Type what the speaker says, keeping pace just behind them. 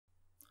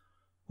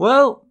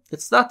Well,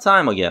 it's that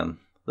time again.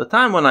 The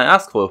time when I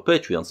ask for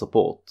Patreon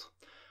support.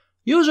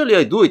 Usually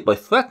I do it by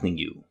threatening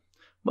you,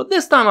 but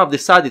this time I've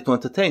decided to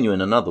entertain you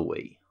in another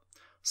way.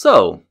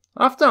 So,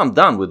 after I'm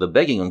done with the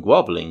begging and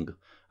groveling,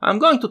 I'm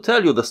going to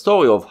tell you the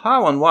story of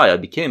how and why I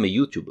became a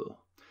YouTuber.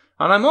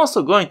 And I'm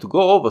also going to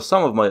go over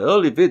some of my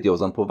early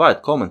videos and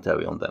provide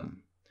commentary on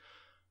them.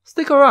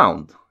 Stick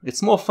around,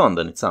 it's more fun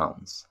than it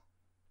sounds.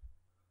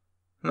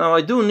 Now I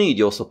do need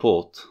your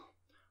support.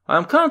 I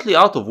am currently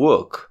out of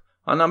work,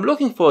 and I'm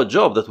looking for a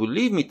job that will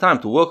leave me time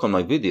to work on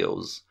my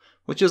videos,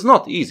 which is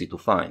not easy to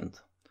find.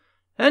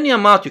 Any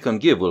amount you can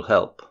give will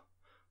help.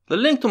 The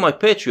link to my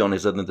Patreon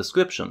is in the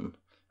description,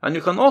 and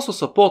you can also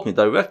support me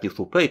directly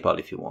through PayPal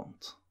if you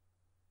want.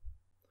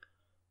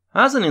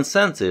 As an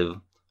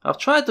incentive, I've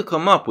tried to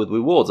come up with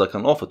rewards I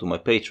can offer to my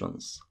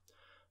patrons.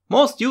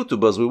 Most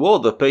YouTubers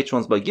reward their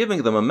patrons by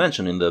giving them a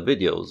mention in their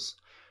videos,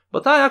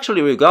 but I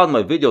actually regard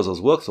my videos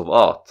as works of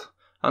art,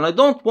 and I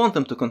don't want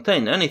them to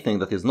contain anything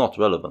that is not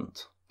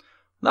relevant.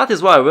 That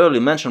is why I rarely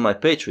mention my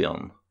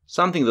Patreon,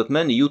 something that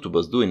many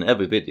YouTubers do in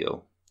every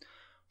video.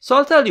 So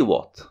I'll tell you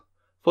what,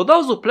 for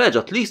those who pledge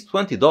at least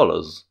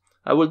 $20,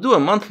 I will do a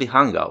monthly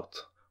hangout,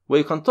 where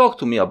you can talk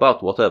to me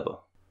about whatever.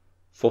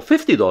 For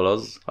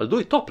 $50, I'll do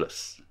it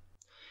topless.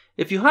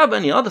 If you have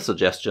any other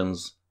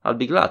suggestions, I'll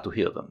be glad to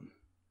hear them.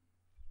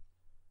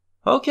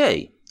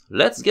 Okay,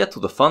 let's get to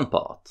the fun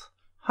part,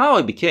 how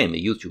I became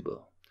a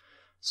YouTuber.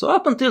 So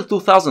up until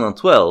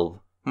 2012,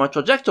 my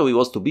trajectory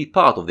was to be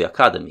part of the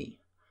academy.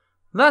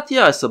 That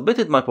year I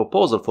submitted my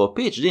proposal for a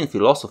PhD in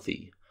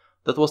philosophy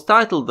that was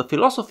titled The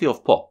Philosophy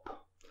of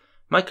Pop.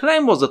 My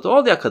claim was that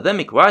all the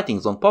academic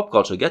writings on pop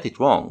culture get it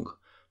wrong,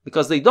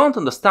 because they don't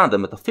understand the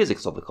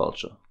metaphysics of the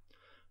culture.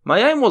 My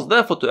aim was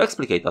therefore to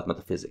explicate that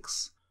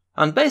metaphysics,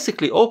 and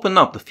basically open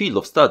up the field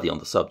of study on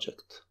the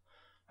subject.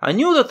 I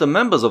knew that the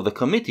members of the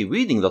committee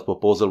reading that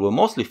proposal were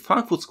mostly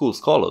Frankfurt School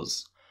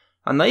scholars,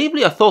 and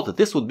naively I thought that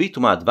this would be to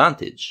my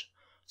advantage,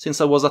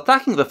 since I was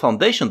attacking the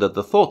foundation that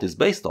the thought is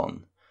based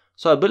on,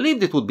 so I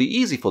believed it would be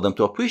easy for them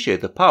to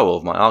appreciate the power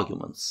of my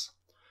arguments.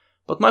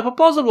 But my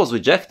proposal was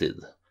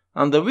rejected,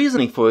 and the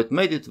reasoning for it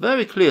made it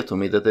very clear to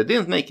me that they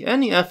didn't make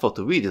any effort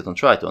to read it and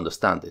try to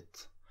understand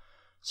it.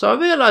 So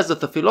I realized that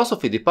the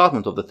philosophy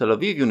department of the Tel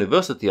Aviv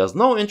University has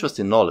no interest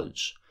in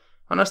knowledge,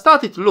 and I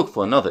started to look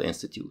for another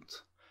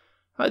institute.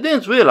 I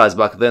didn't realize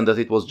back then that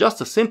it was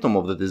just a symptom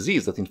of the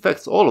disease that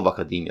infects all of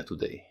academia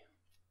today.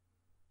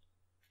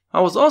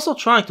 I was also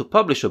trying to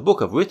publish a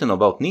book I've written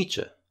about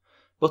Nietzsche,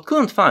 but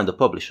couldn't find a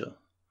publisher.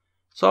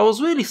 So I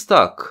was really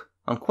stuck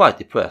and quite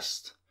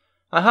depressed.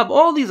 I have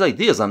all these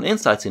ideas and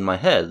insights in my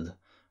head,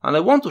 and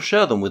I want to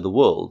share them with the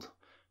world,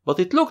 but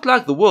it looked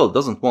like the world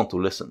doesn't want to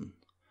listen.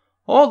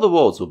 All the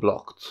roads were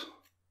blocked.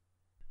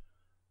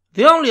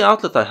 The only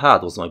outlet I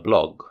had was my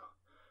blog.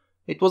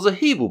 It was a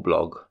Hebrew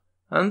blog,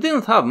 and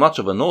didn't have much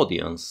of an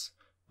audience,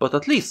 but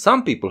at least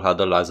some people had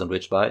their lives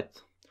enriched by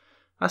it.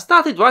 I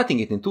started writing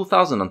it in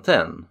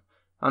 2010,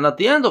 and at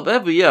the end of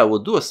every year I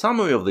would do a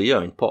summary of the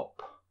year in pop.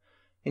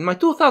 In my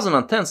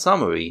 2010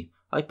 summary,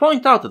 I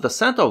point out that the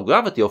center of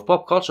gravity of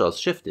pop culture has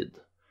shifted.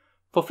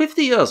 For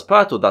 50 years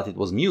prior to that it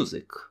was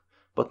music,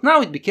 but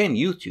now it became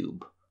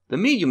YouTube, the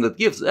medium that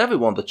gives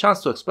everyone the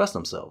chance to express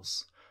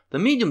themselves, the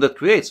medium that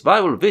creates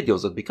viral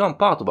videos that become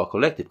part of our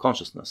collective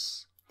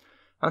consciousness.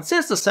 And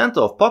since the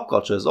center of pop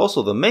culture is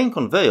also the main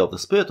conveyor of the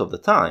spirit of the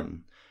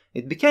time,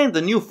 it became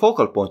the new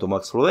focal point of my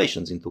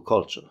explorations into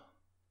culture.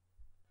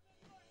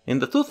 In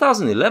the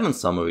 2011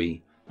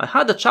 summary, I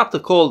had a chapter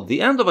called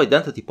The End of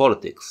Identity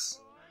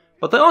Politics,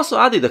 but I also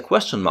added a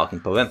question mark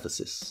in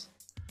parenthesis.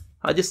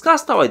 I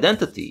discussed how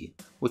identity,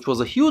 which was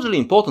a hugely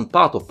important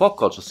part of pop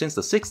culture since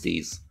the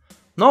 60s,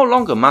 no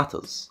longer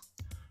matters.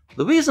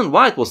 The reason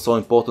why it was so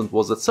important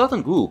was that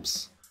certain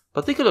groups,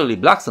 particularly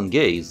blacks and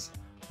gays,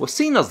 were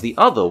seen as the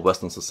other of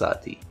Western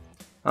society,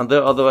 and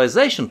their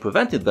otherization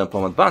prevented them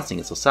from advancing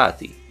in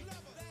society.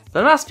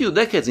 The last few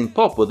decades in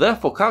pop were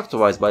therefore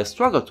characterized by a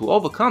struggle to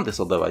overcome this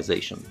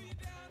otherization,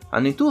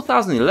 and in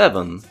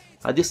 2011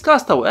 I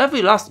discussed how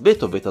every last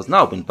bit of it has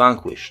now been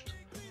vanquished,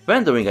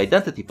 rendering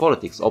identity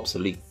politics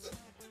obsolete.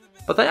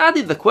 But I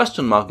added the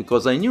question mark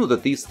because I knew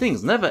that these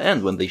things never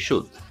end when they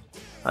should.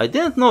 I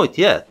didn't know it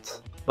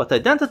yet, but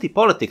identity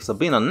politics have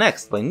been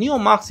annexed by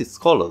neo-Marxist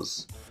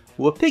scholars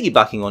who were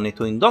piggybacking on it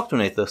to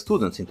indoctrinate their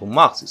students into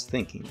Marxist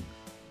thinking.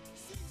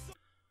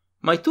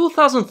 My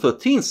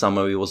 2013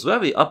 summary was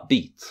very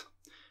upbeat.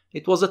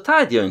 It was a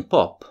tide year in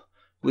pop,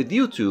 with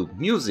YouTube,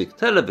 music,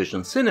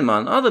 television, cinema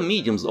and other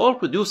mediums all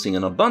producing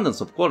an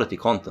abundance of quality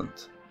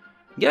content.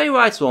 Gay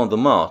rights were on the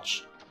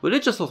march,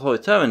 religious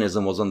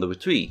authoritarianism was on the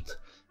retreat,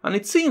 and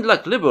it seemed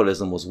like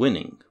liberalism was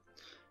winning.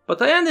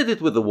 But I ended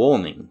it with a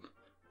warning.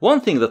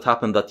 One thing that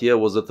happened that year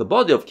was that the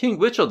body of King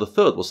Richard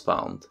III was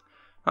found,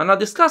 and I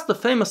discussed the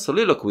famous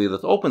soliloquy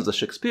that opens the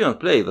Shakespearean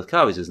play that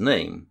carries his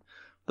name,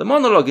 the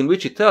monologue in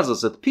which he tells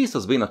us that peace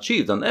has been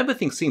achieved and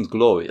everything seems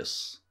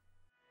glorious.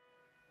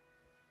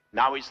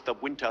 Now is the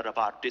winter of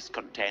our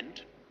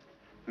discontent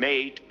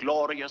made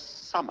glorious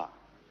summer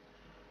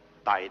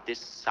by this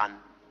son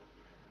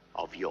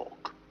of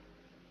York.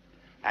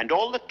 and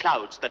all the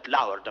clouds that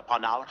lowered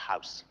upon our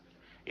house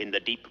in the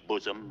deep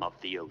bosom of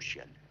the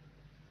ocean,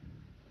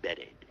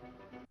 buried.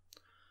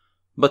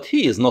 But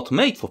he is not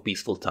made for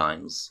peaceful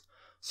times,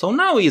 so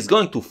now he is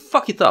going to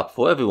fuck it up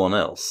for everyone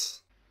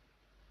else.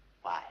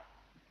 Why?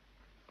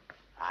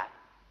 I,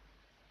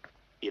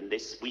 in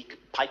this weak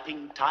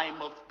piping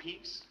time of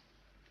peace,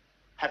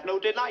 have no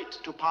delight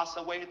to pass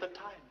away the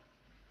time,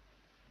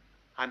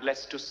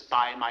 unless to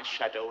spy my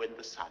shadow in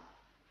the sun,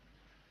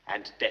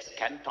 and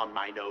descant on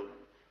mine own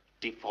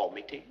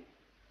deformity.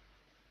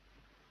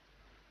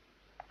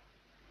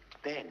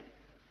 Then,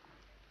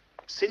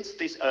 since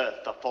this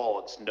earth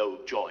affords no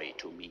joy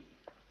to me,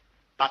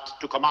 but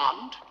to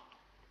command,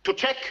 to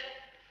check,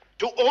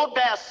 to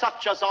order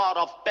such as are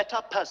of better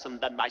person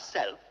than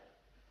myself,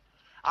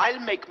 I'll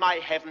make my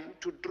heaven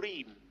to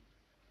dream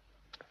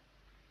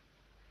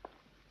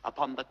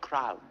upon the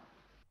crown.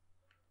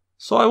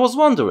 So I was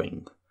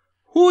wondering,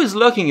 who is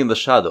lurking in the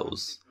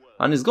shadows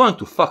and is going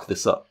to fuck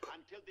this up?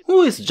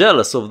 Who is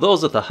jealous of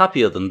those that are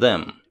happier than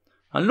them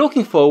and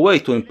looking for a way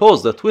to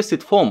impose their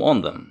twisted form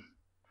on them?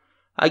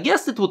 I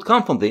guessed it would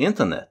come from the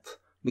internet,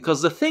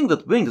 because the thing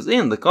that brings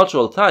in the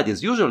cultural tide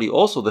is usually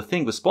also the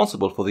thing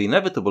responsible for the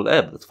inevitable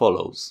ebb that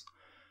follows.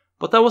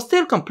 But I was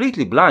still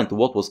completely blind to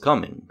what was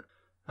coming,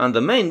 and the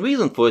main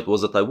reason for it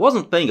was that I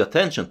wasn't paying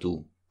attention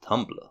to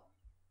Tumblr.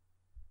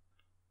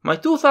 My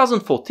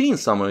 2014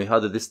 summary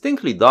had a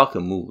distinctly darker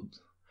mood.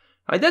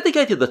 I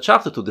dedicated a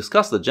chapter to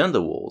discuss the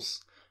gender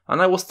wars,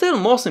 and I was still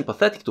more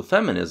sympathetic to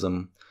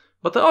feminism,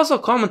 but I also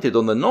commented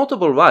on the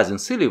notable rise in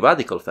silly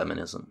radical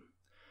feminism.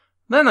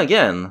 Then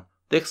again,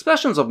 the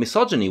expressions of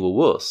misogyny were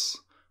worse,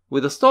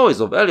 with the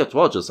stories of Elliot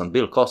Rodgers and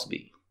Bill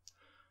Cosby.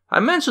 I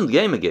mentioned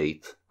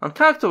Gamergate, and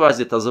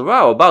characterized it as a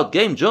row about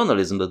game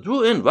journalism that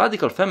drew in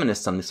radical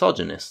feminists and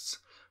misogynists,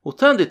 who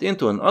turned it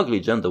into an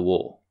ugly gender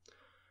war.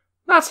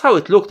 That's how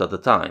it looked at the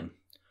time.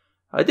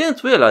 I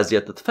didn't realize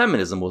yet that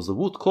feminism was the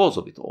root cause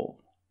of it all.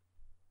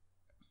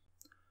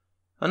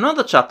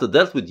 Another chapter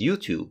dealt with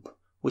YouTube,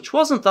 which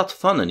wasn't that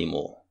fun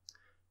anymore.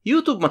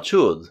 YouTube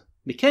matured,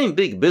 became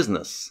big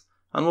business,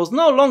 and was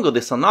no longer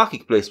this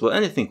anarchic place where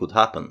anything could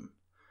happen.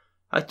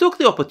 I took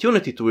the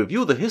opportunity to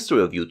review the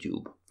history of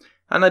YouTube,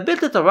 and I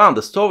built it around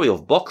the story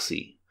of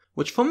Boxy,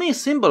 which for me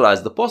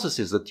symbolized the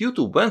processes that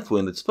YouTube went through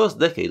in its first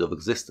decade of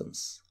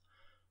existence.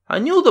 I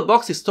knew the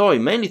Boxy story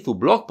mainly through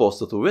blog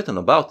posts that were written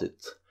about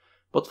it,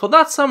 but for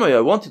that summary I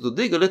wanted to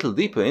dig a little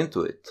deeper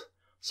into it,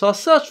 so I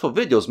searched for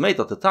videos made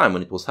at the time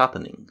when it was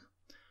happening.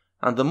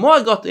 And the more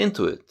I got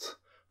into it,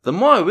 the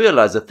more I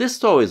realized that this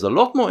story is a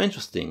lot more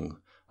interesting,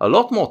 a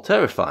lot more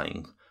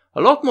terrifying,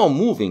 a lot more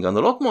moving and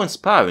a lot more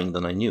inspiring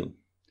than I knew.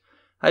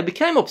 I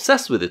became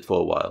obsessed with it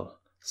for a while,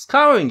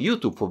 scouring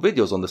YouTube for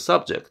videos on the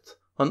subject,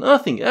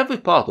 unearthing every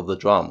part of the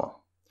drama.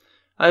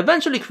 I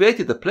eventually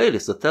created a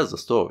playlist that tells the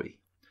story.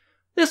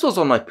 This was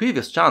on my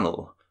previous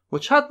channel,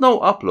 which had no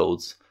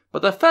uploads,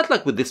 but I felt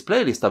like with this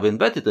playlist I've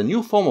invented a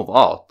new form of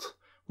art,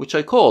 which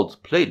I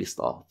called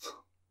playlist art.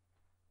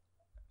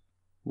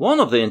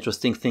 One of the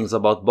interesting things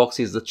about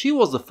Boxy is that she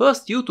was the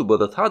first YouTuber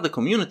that had the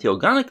community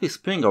organically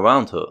spring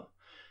around her,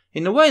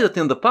 in a way that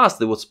in the past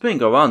they would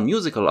spring around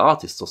musical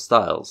artists or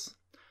styles.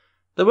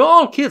 They were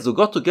all kids who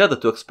got together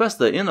to express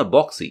their inner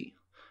Boxy,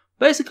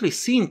 basically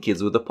scene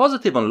kids with a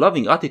positive and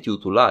loving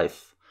attitude to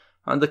life,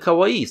 and a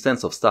kawaii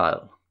sense of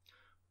style.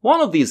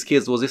 One of these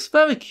kids was this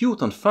very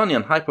cute and funny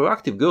and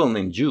hyperactive girl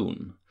named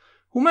June,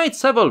 who made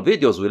several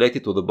videos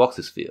related to the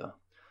Boxy sphere,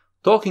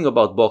 talking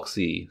about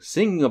Boxy,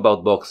 singing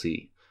about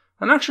Boxy,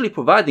 and actually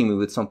providing me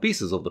with some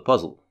pieces of the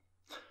puzzle.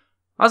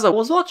 As I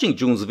was watching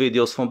June's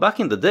videos from back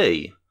in the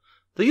day,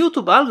 the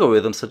YouTube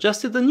algorithm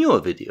suggested a newer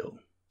video.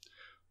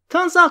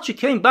 Turns out she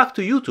came back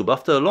to YouTube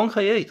after a long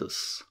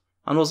hiatus,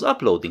 and was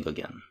uploading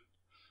again.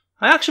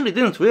 I actually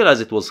didn't realize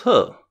it was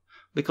her,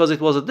 because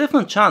it was a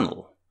different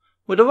channel,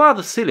 with a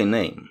rather silly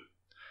name.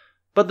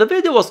 But the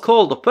video was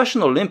called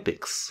Oppression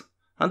Olympics,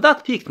 and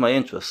that piqued my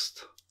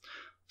interest.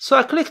 So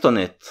I clicked on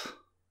it,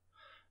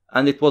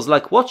 and it was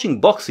like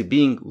watching Boxy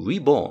being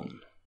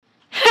reborn.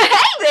 Hey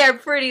there,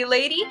 pretty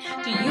lady!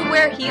 Do you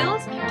wear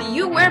heels? Do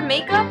you wear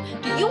makeup?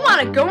 Do you want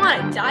to go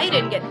on a diet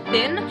and get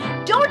thin?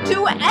 Don't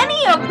do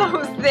any of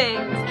those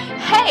things!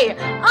 Hey,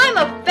 I'm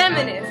a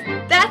feminist!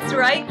 That's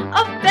right,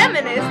 a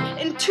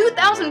feminist in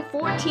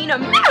 2014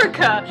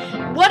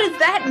 America! What does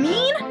that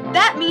mean?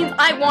 That means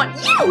I want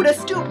you to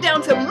stoop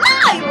down to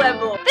my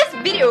level! This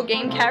video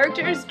game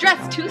character is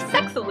dressed too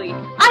sexily.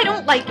 I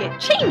don't like it.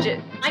 Change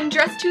it. I'm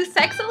dressed too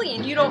sexily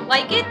and you don't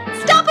like it?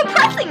 Stop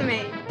oppressing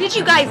me! Did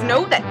you guys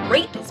know that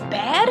rape is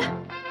bad?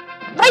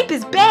 Rape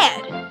is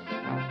bad!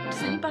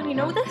 Does anybody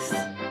know this?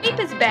 Rape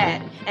is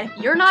bad, and if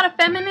you're not a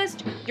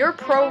feminist, you're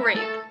pro-rape.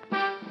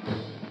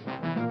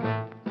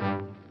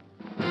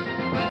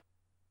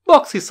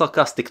 Boxy's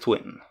sarcastic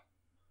twin.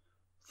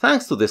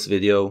 Thanks to this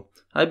video,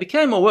 I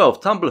became aware of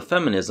Tumblr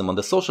feminism and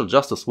the social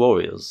justice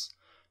warriors,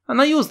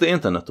 and I used the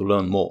internet to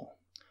learn more.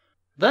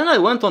 Then I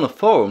went on a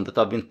forum that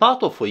I've been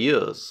part of for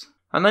years,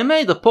 and I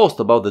made a post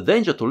about the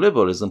danger to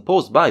liberalism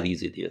posed by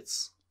these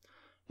idiots.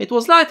 It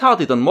was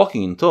light-hearted and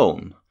mocking in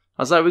tone,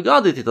 as I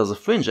regarded it as a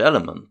fringe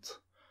element.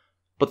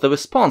 But the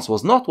response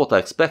was not what I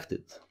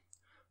expected.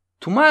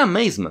 To my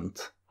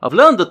amazement, I've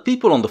learned that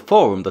people on the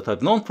forum that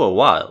I've known for a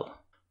while,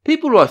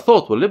 people who I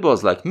thought were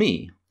liberals like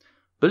me,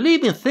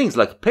 believe in things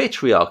like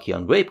patriarchy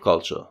and rape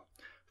culture,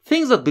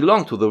 things that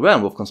belong to the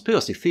realm of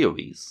conspiracy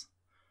theories.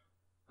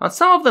 And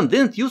some of them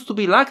didn't used to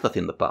be like that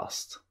in the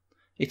past.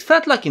 It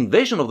felt like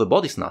invasion of the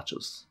body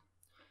snatchers.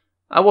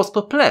 I was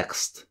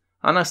perplexed,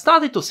 and I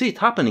started to see it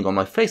happening on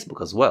my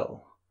Facebook as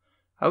well.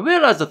 I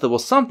realized that there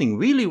was something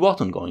really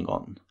rotten going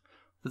on,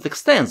 that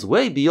extends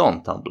way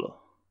beyond Tumblr.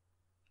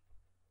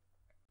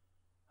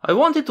 I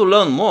wanted to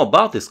learn more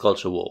about this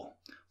culture war,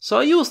 so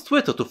I used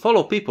Twitter to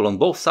follow people on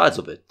both sides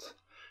of it.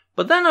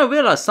 But then I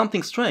realized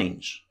something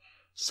strange.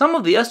 Some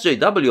of the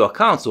SJW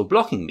accounts were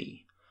blocking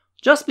me,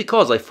 just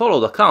because I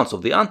followed accounts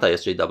of the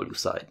anti-SJW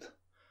side.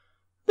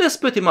 This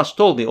pretty much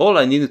told me all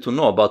I needed to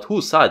know about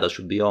whose side I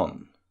should be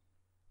on.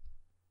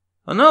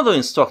 Another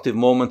instructive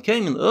moment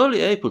came in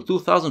early April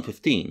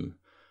 2015,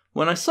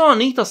 when I saw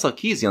Anita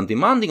Sarkeesian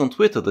demanding on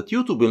Twitter that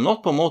YouTube will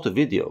not promote a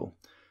video,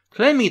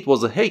 claiming it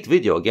was a hate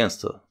video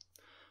against her.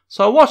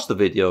 So I watched the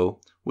video,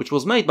 which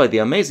was made by the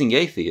Amazing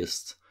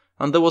Atheist,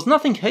 and there was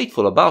nothing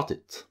hateful about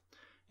it.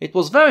 It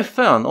was very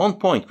fair and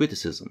on-point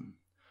criticism.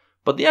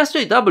 But the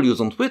SJWs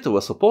on Twitter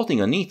were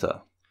supporting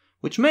Anita,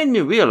 which made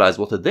me realize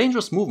what a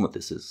dangerous movement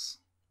this is.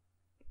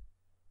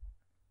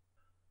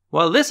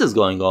 While this is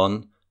going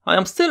on, I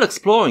am still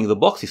exploring the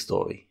Boxy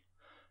story,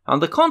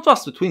 and the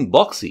contrast between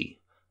Boxy,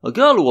 a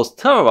girl who was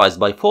terrorized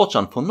by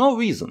 4chan for no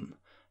reason,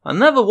 and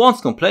never once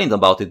complained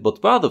about it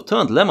but rather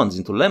turned lemons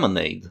into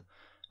lemonade,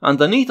 and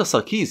Anita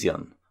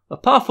Sarkeesian, a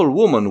powerful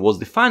woman who was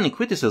defining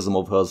criticism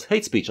of her as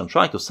hate speech and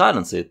trying to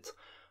silence it,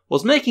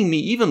 was making me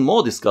even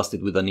more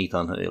disgusted with Anita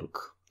and her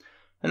ilk.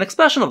 An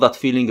expression of that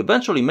feeling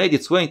eventually made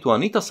its way into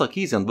Anita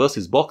Sarkeesian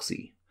vs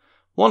Boxy,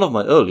 one of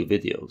my early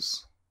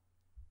videos.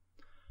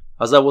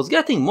 As I was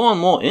getting more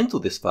and more into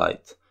this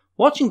fight,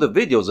 watching the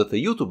videos that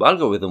the YouTube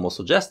algorithm was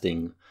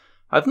suggesting,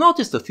 I've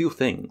noticed a few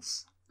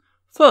things.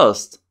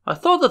 First, I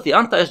thought that the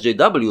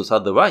anti-SJWs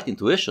had the right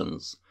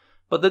intuitions,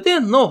 but they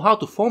didn't know how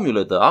to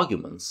formulate their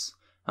arguments,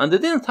 and they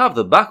didn't have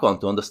the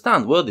background to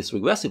understand where this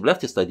regressive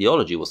leftist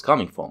ideology was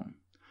coming from.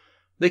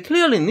 They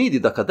clearly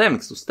needed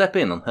academics to step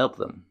in and help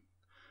them.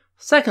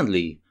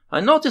 Secondly,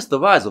 I noticed the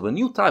rise of a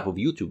new type of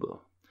YouTuber.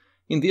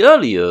 In the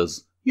early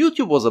years,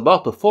 YouTube was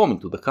about performing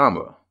to the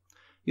camera.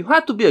 You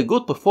had to be a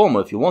good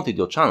performer if you wanted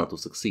your channel to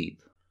succeed.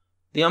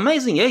 The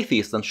Amazing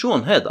Atheist and Shoe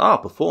on Head are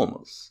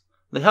performers.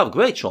 They have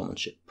great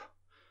showmanship.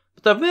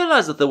 But I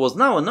realized that there was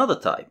now another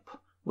type,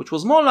 which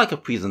was more like a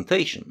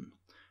presentation.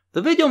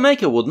 The video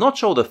maker would not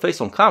show their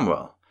face on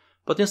camera,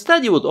 but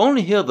instead you would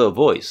only hear their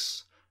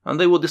voice, and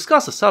they would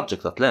discuss a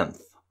subject at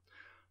length.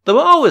 There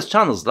were always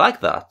channels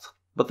like that,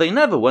 but they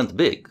never went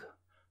big.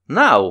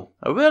 Now,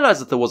 I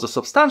realized that there was a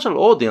substantial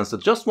audience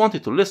that just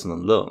wanted to listen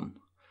and learn.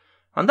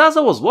 And as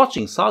I was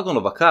watching Sargon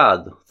of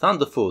Akkad,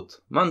 Thunderfoot,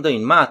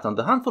 Mundane Matt and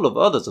a handful of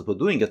others that were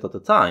doing it at the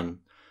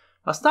time,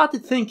 I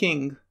started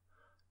thinking,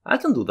 I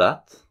can do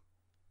that.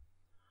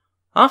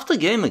 After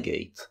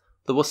Gamergate,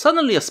 there was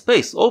suddenly a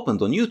space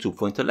opened on YouTube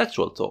for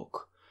intellectual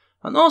talk,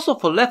 and also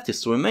for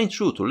leftists to remain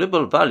true to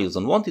liberal values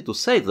and wanted to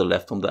save the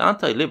left from the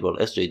anti-liberal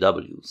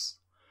SJWs.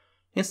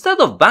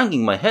 Instead of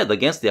banging my head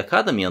against the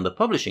academy and the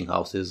publishing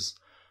houses,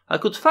 I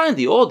could find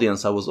the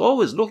audience I was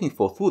always looking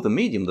for through the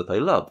medium that I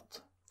loved.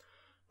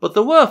 But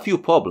there were a few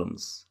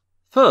problems.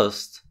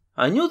 First,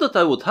 I knew that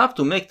I would have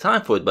to make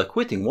time for it by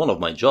quitting one of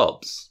my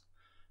jobs.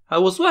 I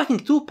was working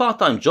 2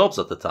 part-time jobs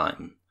at the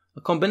time,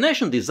 a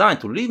combination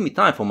designed to leave me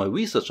time for my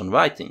research and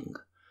writing,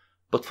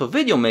 but for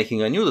video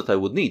making I knew that I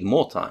would need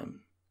more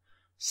time.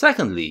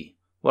 Secondly,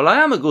 while I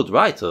am a good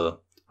writer,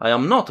 I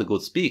am not a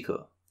good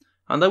speaker,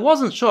 and I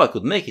wasn't sure I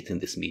could make it in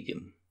this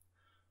medium.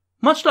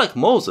 Much like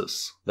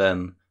Moses,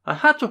 then, I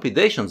had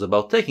trepidations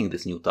about taking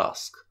this new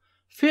task,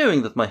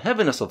 fearing that my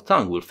heaviness of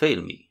tongue will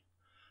fail me.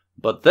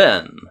 But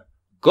then,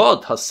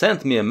 God has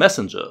sent me a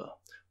messenger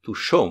to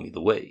show me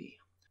the way.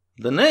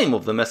 The name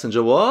of the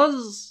messenger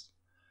was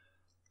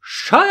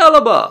Shia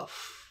LaBeouf,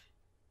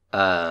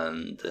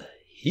 and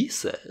he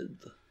said,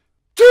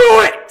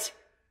 Do it!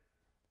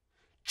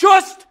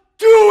 Just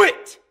do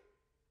it!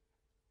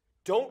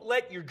 Don't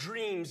let your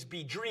dreams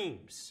be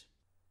dreams.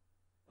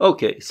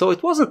 Okay, so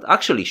it wasn't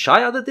actually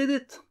Shia that did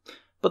it?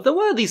 But there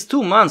were these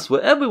 2 months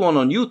where everyone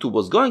on YouTube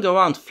was going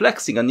around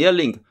flexing and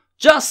yelling,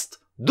 just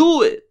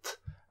do it!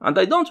 And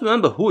I don't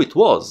remember who it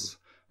was,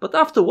 but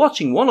after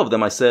watching one of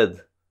them I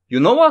said, you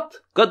know what?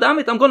 God damn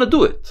it, I'm gonna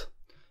do it!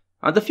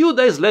 And a few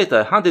days later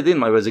I handed in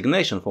my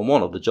resignation from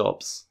one of the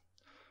jobs.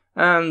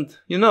 And,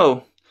 you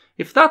know,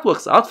 if that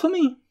works out for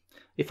me,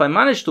 if I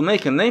manage to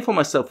make a name for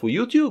myself for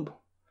YouTube,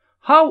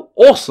 how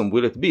awesome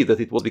will it be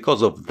that it was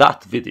because of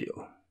that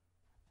video?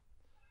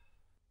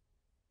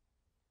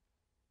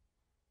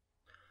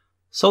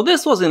 So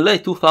this was in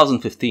late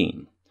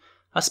 2015.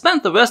 I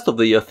spent the rest of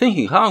the year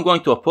thinking how I'm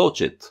going to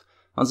approach it,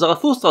 and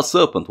Zarathustra's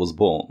Serpent was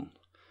born.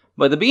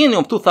 By the beginning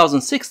of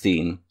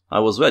 2016, I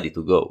was ready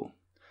to go.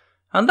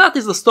 And that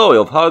is the story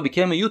of how I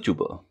became a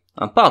YouTuber.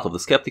 and part of the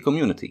skeptic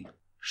community.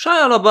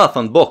 Shia LaBeouf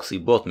and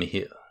Boxy brought me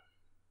here.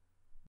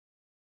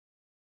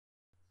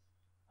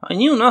 I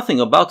knew nothing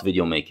about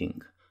video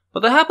making,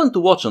 but I happened to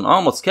watch an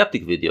Armored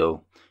Skeptic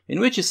video in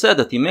which he said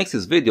that he makes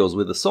his videos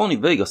with the Sony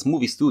Vegas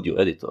Movie Studio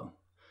editor.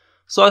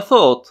 So I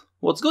thought,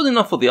 what's good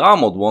enough for the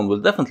Armored one will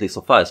definitely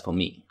suffice for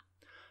me.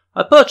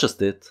 I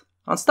purchased it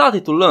and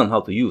started to learn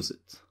how to use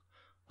it.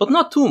 But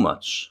not too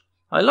much.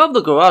 I love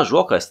the garage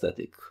rock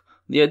aesthetic,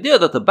 the idea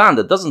that a band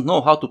that doesn't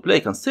know how to play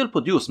can still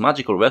produce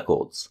magical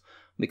records,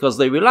 because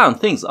they rely on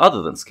things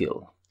other than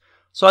skill.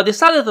 So I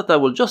decided that I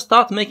will just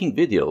start making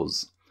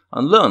videos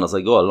and learn as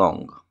I go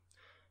along.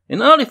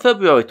 In early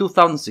February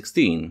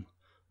 2016,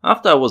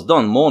 after I was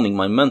done mourning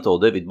my mentor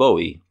David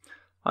Bowie,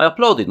 I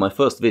uploaded my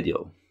first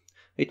video.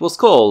 It was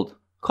called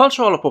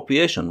Cultural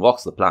Appropriation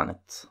Rocks the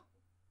Planet.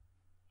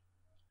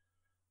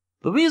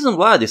 The reason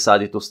why I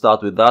decided to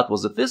start with that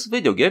was that this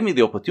video gave me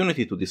the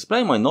opportunity to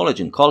display my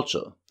knowledge in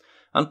culture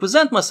and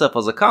present myself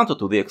as a counter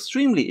to the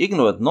extremely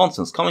ignorant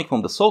nonsense coming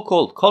from the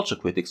so-called culture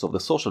critics of the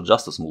social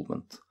justice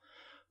movement.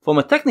 From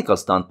a technical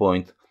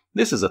standpoint,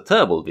 this is a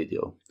terrible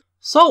video.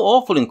 So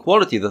awful in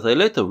quality that I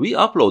later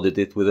re-uploaded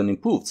it with an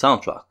improved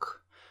soundtrack.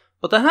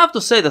 But I have to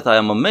say that I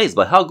am amazed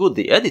by how good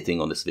the editing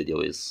on this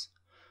video is.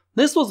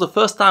 This was the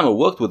first time I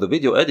worked with a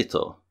video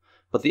editor,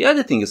 but the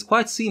editing is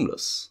quite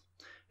seamless.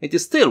 It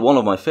is still one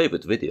of my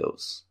favorite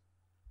videos.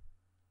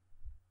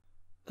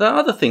 There are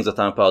other things that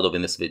I am proud of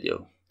in this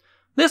video.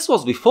 This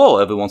was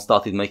before everyone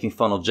started making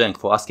fun of Cenk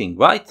for asking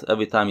right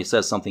every time he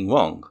says something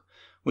wrong,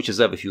 which is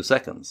every few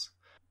seconds.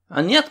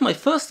 And yet my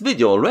first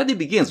video already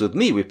begins with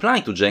me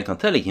replying to Cenk and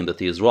telling him that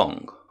he is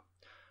wrong.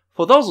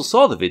 For those who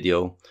saw the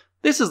video,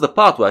 this is the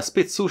part where I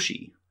spit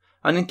sushi.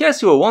 And in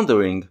case you were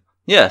wondering,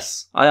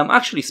 yes, I am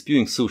actually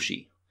spewing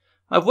sushi.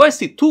 I've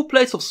wasted 2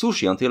 plates of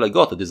sushi until I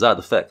got the desired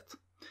effect.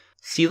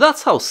 See,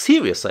 that's how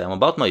serious I am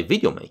about my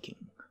video making.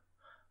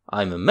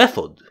 I'm a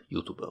method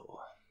YouTuber.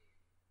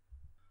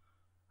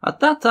 At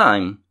that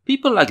time,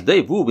 people like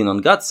Dave Rubin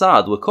and Gad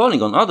Saad were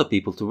calling on other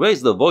people to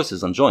raise their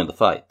voices and join the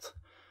fight.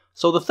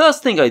 So the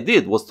first thing I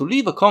did was to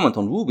leave a comment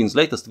on Rubin's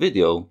latest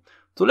video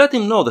to let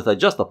him know that I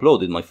just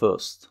uploaded my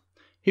first.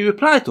 He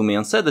replied to me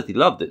and said that he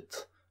loved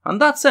it,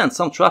 and that sent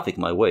some traffic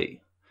my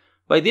way.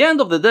 By the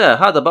end of the day I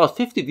had about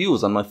 50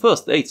 views and my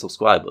first 8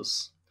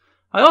 subscribers.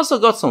 I also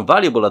got some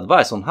valuable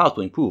advice on how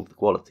to improve the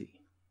quality.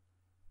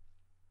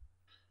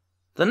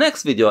 The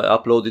next video I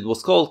uploaded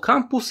was called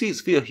Can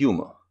Pussies Fear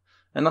Humor?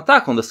 An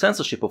attack on the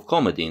censorship of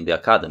comedy in the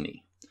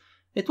Academy.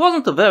 It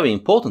wasn't a very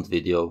important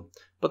video,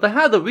 but I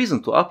had a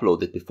reason to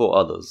upload it before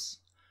others.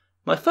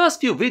 My first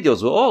few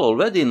videos were all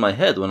already in my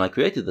head when I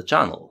created the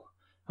channel,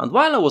 and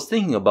while I was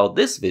thinking about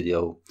this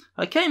video,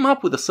 I came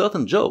up with a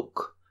certain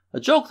joke. A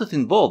joke that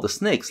involved a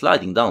snake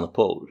sliding down a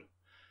pole.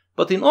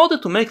 But in order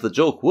to make the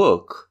joke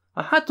work,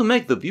 I had to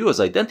make the viewers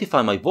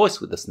identify my voice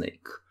with the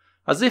snake,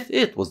 as if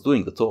it was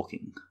doing the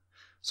talking.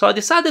 So I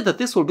decided that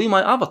this will be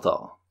my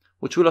avatar,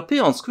 which will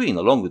appear on screen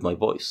along with my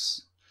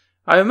voice.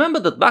 I remember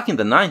that back in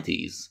the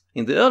 90s,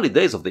 in the early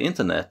days of the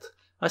internet,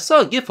 I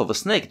saw a gif of a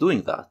snake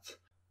doing that,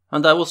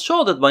 and I was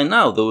sure that by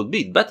now there would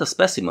be better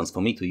specimens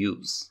for me to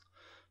use.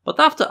 But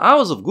after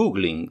hours of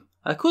googling,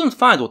 I couldn't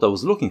find what I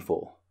was looking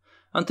for,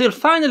 until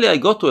finally I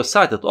got to a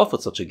site that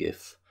offered such a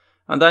gif,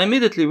 and I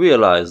immediately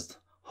realized,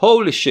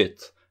 holy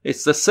shit,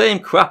 it's the same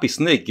crappy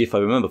snake gif I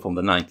remember from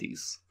the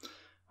 90s.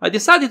 I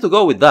decided to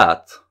go with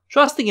that,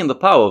 trusting in the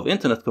power of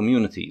internet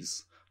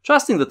communities,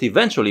 trusting that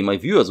eventually my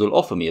viewers will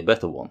offer me a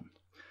better one.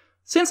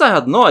 Since I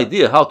had no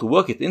idea how to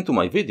work it into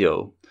my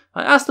video,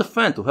 I asked a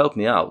friend to help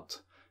me out,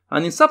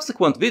 and in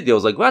subsequent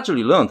videos I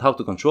gradually learned how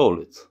to control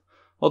it,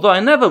 although I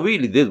never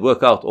really did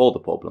work out all the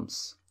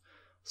problems.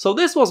 So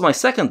this was my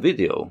second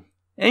video,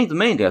 aimed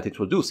mainly at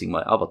introducing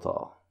my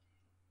avatar.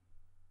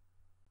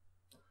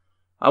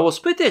 I was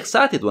pretty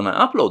excited when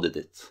I uploaded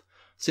it,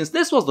 since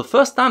this was the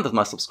first time that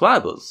my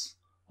subscribers,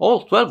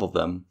 all 12 of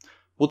them,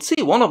 would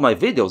see one of my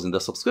videos in their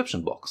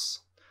subscription box.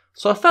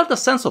 So I felt a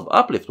sense of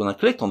uplift when I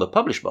clicked on the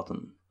publish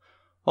button,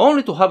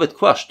 only to have it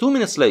crash 2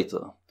 minutes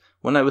later,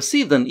 when I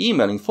received an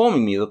email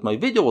informing me that my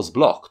video was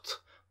blocked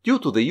due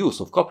to the use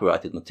of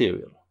copyrighted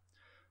material.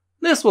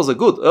 This was a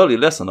good early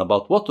lesson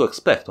about what to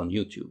expect on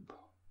YouTube.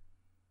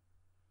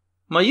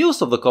 My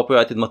use of the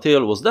copyrighted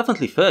material was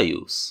definitely fair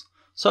use,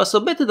 so I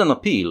submitted an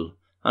appeal,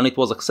 and it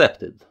was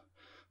accepted.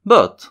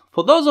 But,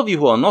 for those of you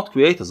who are not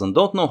creators and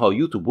don't know how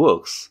YouTube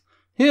works,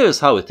 here is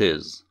how it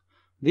is.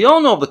 The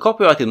owner of the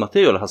copyrighted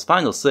material has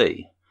final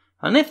say,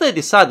 and if they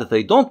decide that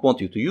they don't want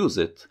you to use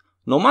it,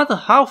 no matter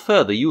how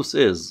fair the use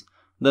is,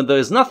 then there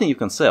is nothing you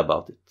can say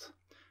about it.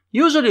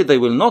 Usually they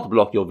will not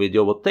block your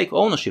video but take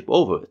ownership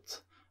over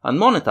it, and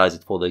monetize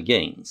it for their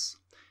gains.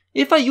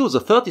 If I use a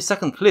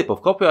 30-second clip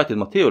of copyrighted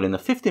material in a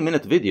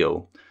 50-minute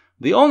video,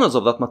 the owners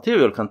of that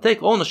material can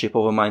take ownership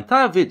over my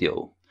entire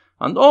video,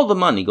 and all the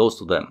money goes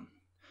to them.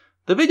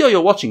 The video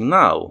you're watching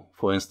now,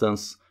 for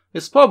instance,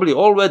 is probably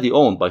already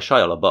owned by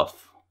Shia LaBeouf.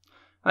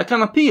 I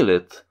can appeal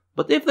it,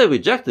 but if they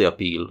reject the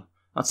appeal,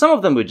 and some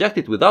of them reject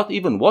it without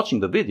even watching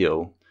the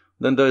video,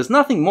 then there is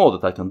nothing more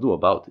that I can do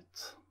about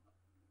it.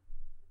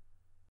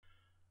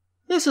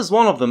 This is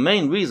one of the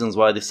main reasons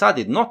why I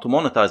decided not to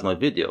monetize my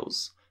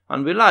videos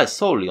and rely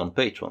solely on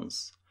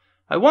patrons.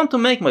 I want to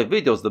make my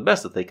videos the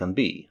best that they can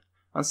be,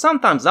 and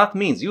sometimes that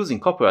means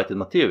using copyrighted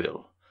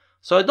material,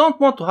 so I don't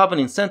want to have an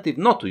incentive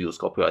not to use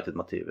copyrighted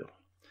material.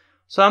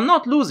 So I'm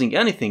not losing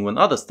anything when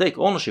others take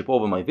ownership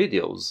over my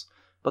videos,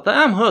 but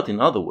I am hurt in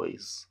other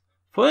ways.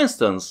 For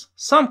instance,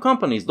 some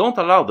companies don't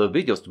allow their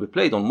videos to be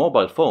played on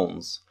mobile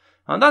phones,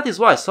 and that is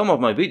why some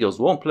of my videos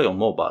won't play on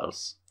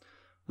mobiles.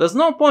 There's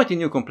no point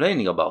in you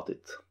complaining about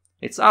it.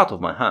 It's out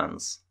of my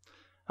hands.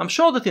 I'm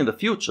sure that in the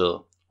future,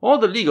 all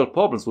the legal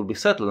problems will be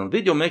settled and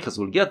video makers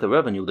will get the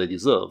revenue they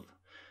deserve.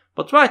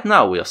 But right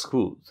now we are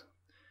screwed.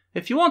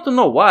 If you want to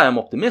know why I'm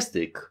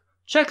optimistic,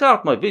 check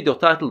out my video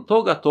titled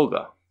Toga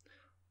Toga.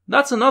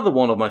 That's another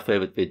one of my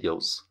favorite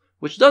videos,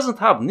 which doesn't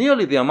have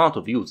nearly the amount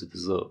of views it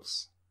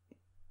deserves.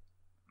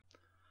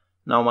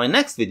 Now my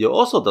next video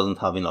also doesn't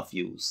have enough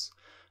views,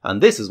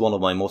 and this is one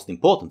of my most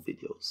important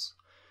videos.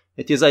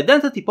 It is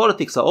Identity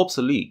Politics Are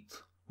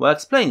Obsolete, where I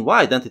explain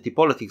why identity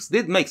politics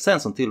did make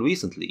sense until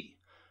recently,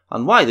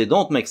 and why they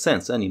don't make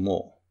sense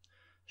anymore.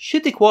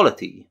 Shitty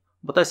quality,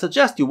 but I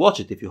suggest you watch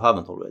it if you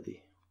haven't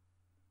already.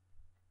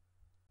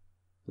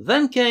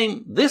 Then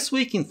came This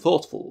Week in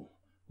Thoughtful,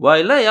 where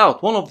I lay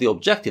out one of the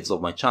objectives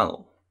of my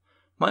channel.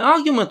 My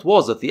argument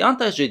was that the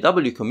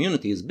anti-SJW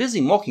community is busy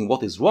mocking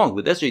what is wrong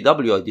with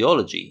SJW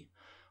ideology,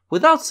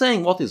 without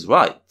saying what is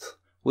right,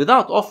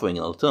 without offering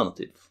an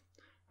alternative.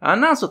 I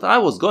announced that I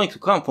was going to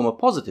come from a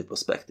positive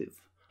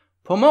perspective,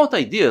 promote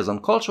ideas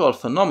and cultural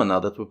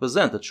phenomena that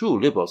represent a true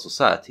liberal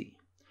society.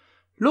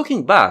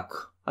 Looking back,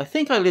 I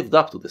think I lived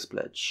up to this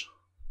pledge.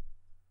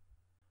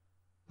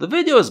 The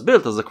video is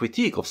built as a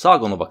critique of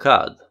Sargon of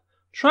Akkad,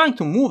 trying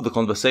to move the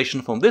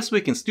conversation from This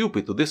Week in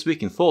Stupid to This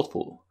Week in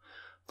Thoughtful,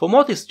 from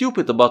what is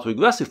stupid about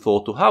regressive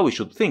thought to how we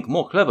should think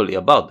more cleverly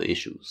about the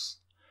issues.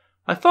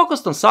 I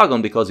focused on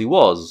Sargon because he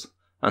was,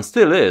 and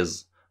still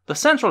is, the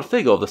central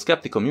figure of the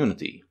skeptic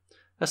community,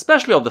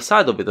 especially of the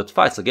side of it that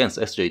fights against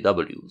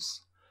SJWs.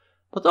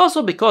 But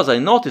also because I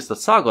noticed that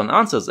Sargon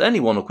answers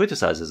anyone who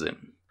criticizes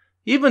him,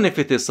 even if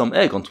it is some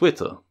egg on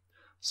Twitter,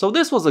 so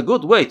this was a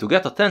good way to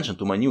get attention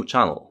to my new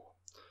channel.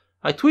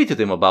 I tweeted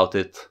him about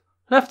it,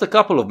 left a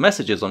couple of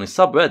messages on his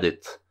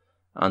subreddit,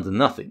 and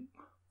nothing.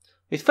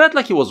 It felt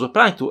like he was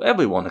replying to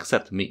everyone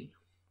except me.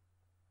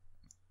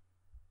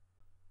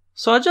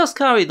 So I just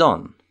carried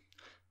on.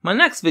 My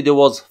next video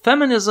was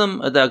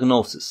Feminism, a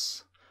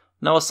Diagnosis.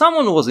 Now, as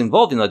someone who was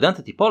involved in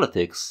identity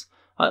politics,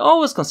 I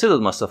always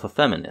considered myself a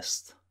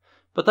feminist.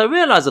 But I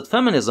realized that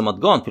feminism had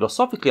gone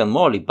philosophically and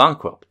morally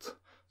bankrupt,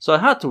 so I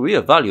had to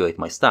re-evaluate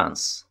my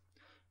stance.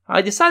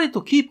 I decided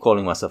to keep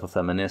calling myself a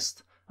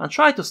feminist, and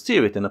try to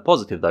steer it in a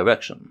positive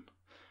direction.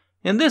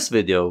 In this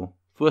video,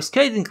 through a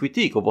scathing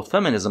critique of what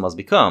feminism has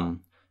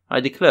become, I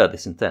declare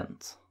this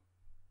intent.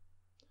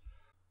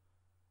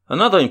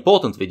 Another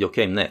important video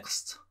came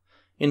next.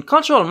 In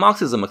Cultural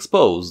Marxism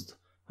Exposed,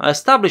 I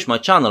established my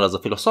channel as a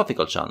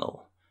philosophical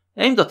channel,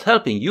 aimed at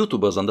helping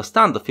YouTubers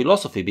understand the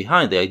philosophy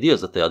behind the ideas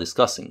that they are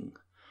discussing.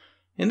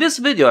 In this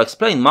video I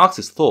explain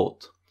Marxist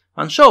thought,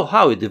 and show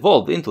how it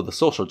evolved into the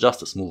social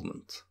justice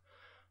movement.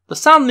 The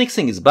sound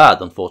mixing is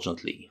bad,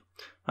 unfortunately,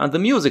 and the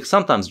music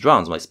sometimes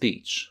drowns my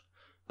speech.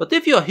 But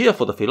if you are here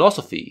for the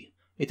philosophy,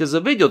 it is a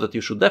video that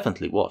you should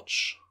definitely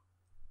watch.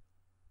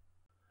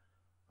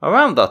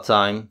 Around that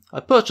time, I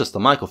purchased a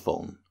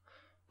microphone,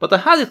 but I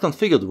had it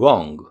configured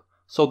wrong,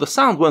 so the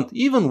sound went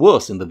even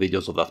worse in the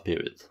videos of that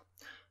period.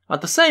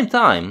 At the same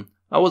time,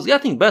 I was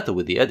getting better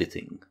with the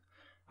editing.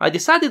 I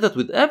decided that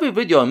with every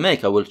video I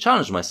make I will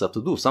challenge myself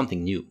to do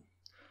something new.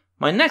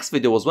 My next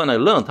video was when I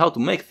learned how to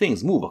make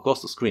things move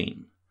across the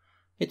screen.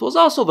 It was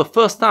also the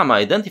first time I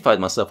identified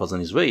myself as an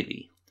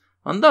Israeli,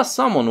 and thus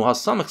someone who has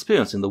some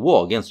experience in the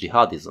war against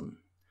jihadism.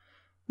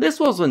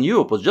 This was when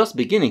Europe was just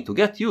beginning to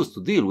get used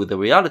to deal with the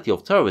reality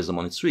of terrorism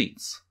on its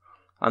streets,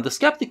 and the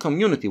skeptic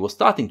community was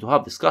starting to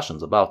have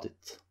discussions about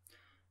it.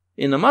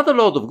 In a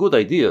motherload of good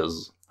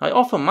ideas, I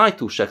offer my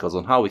 2 shekels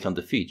on how we can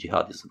defeat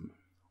jihadism.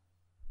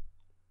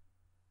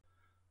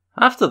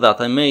 After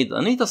that I made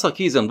Anita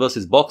Sarkeesian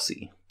vs.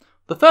 Boxy,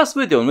 the first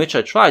video in which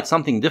I tried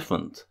something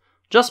different,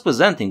 just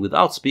presenting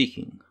without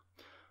speaking.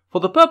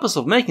 For the purpose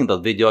of making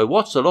that video I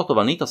watched a lot of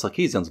Anita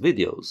Sarkeesian's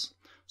videos,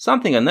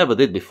 something I never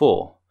did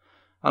before,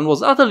 and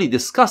was utterly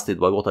disgusted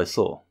by what I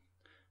saw.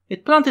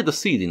 It planted a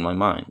seed in my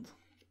mind.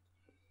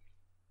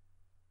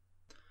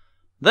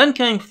 Then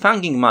came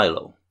Fanging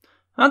Milo.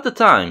 At the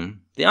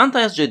time, the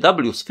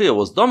anti-SJW sphere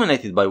was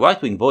dominated by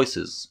right-wing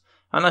voices,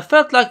 and I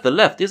felt like the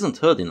left isn't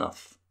heard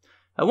enough.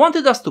 I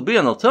wanted us to be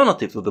an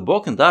alternative to the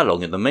broken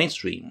dialogue in the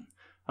mainstream,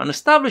 and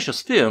establish a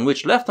sphere in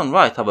which left and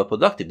right have a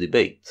productive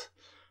debate.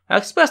 I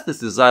expressed this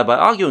desire by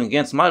arguing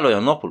against Milo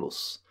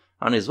Yiannopoulos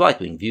and his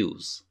right-wing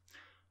views.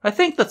 I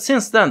think that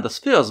since then the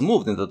sphere has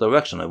moved in the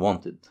direction I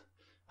wanted.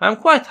 I am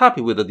quite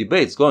happy with the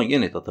debates going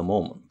in it at the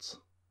moment.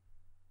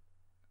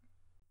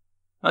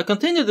 I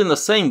continued in the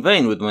same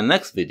vein with my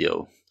next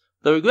video,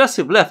 The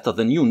Regressive Left are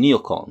the New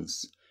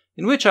Neocons,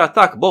 in which I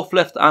attack both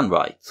left and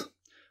right.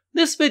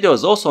 This video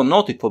is also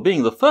noted for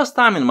being the first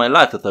time in my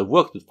life that I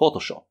worked with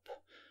Photoshop.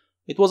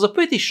 It was a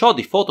pretty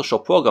shoddy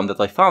Photoshop program that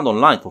I found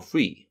online for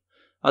free,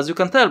 as you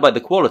can tell by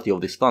the quality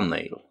of this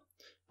thumbnail.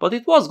 But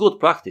it was good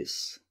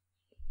practice.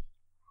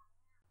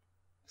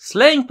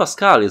 Slaying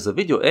Pascal is a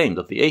video aimed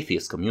at the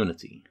atheist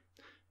community.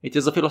 It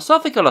is a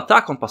philosophical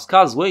attack on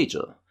Pascal's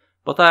wager,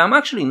 but I am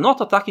actually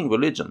not attacking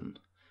religion.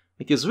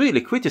 It is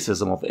really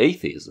criticism of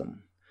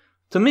atheism.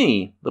 To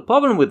me, the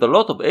problem with a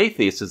lot of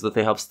atheists is that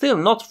they have still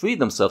not freed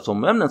themselves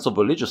from remnants of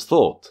religious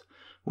thought,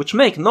 which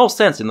make no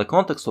sense in the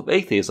context of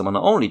atheism and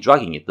are only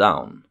dragging it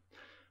down.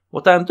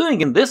 What I am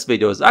doing in this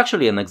video is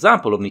actually an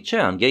example of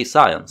Nietzschean gay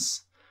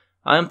science.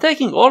 I am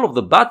taking all of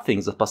the bad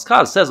things that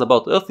Pascal says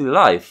about earthly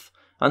life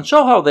and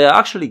show how they are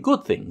actually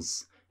good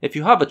things, if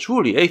you have a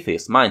truly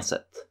atheist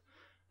mindset.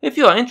 If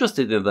you are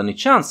interested in the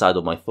Nietzschean side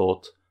of my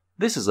thought,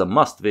 this is a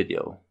must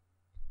video.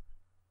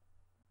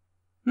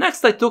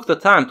 Next, I took the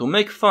time to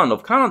make fun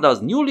of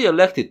Canada's newly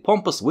elected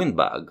pompous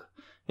windbag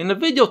in a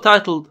video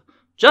titled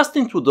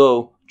Justin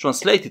Trudeau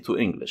Translated to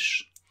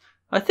English.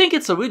 I think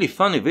it's a really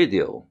funny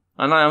video,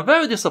 and I am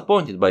very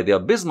disappointed by the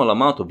abysmal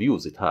amount of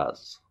views it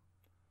has.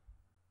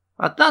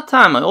 At that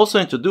time, I also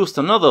introduced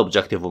another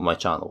objective of my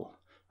channel,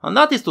 and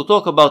that is to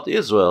talk about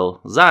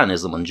Israel,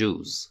 Zionism and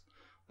Jews.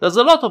 There's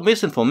a lot of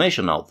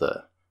misinformation out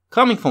there,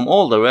 coming from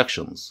all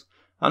directions,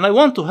 and I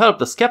want to help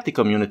the skeptic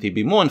community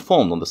be more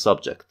informed on the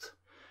subject.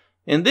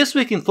 In This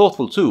Week in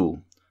Thoughtful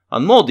 2,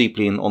 and more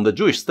deeply in On the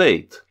Jewish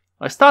State,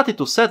 I started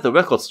to set the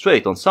record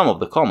straight on some of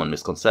the common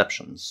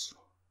misconceptions.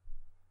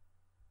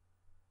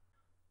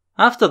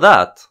 After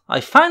that,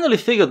 I finally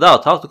figured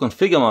out how to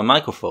configure my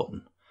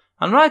microphone,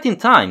 and right in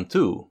time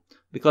too,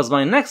 because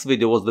my next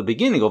video was the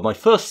beginning of my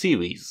first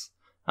series,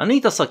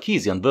 Anita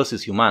Sarkeesian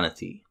vs.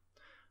 Humanity.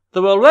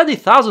 There were already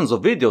thousands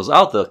of videos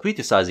out there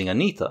criticizing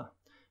Anita,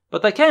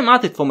 but I came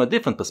at it from a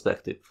different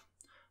perspective.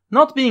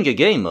 Not being a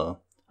gamer,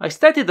 I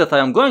stated that I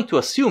am going to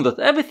assume that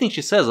everything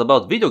she says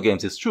about video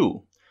games is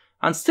true,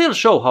 and still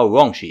show how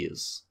wrong she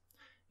is.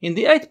 In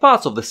the 8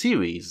 parts of the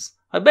series,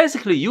 I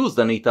basically used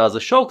Anita as a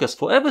showcase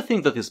for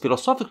everything that is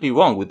philosophically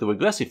wrong with the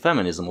regressive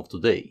feminism of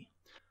today.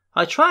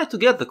 I tried to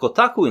get the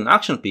Kotaku in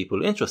Action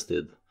people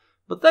interested,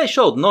 but they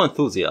showed no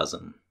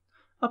enthusiasm.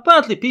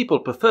 Apparently people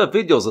prefer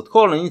videos that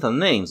call Anita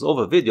names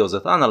over videos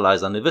that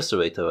analyze and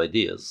eviscerate her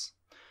ideas.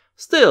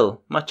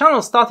 Still, my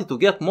channel started to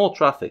get more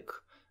traffic,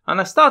 and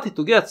I started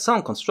to get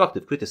some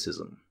constructive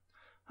criticism.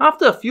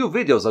 After a few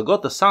videos I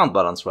got the sound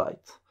balance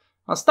right,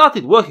 and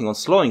started working on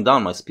slowing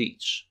down my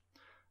speech.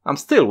 I'm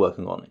still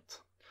working on it.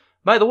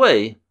 By the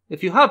way,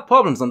 if you have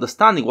problems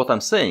understanding what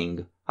I'm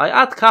saying, I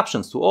add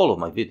captions to all of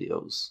my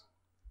videos.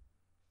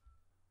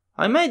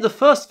 I made the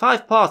first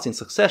 5 parts in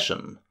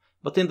succession,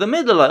 but in the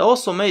middle I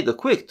also made a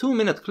quick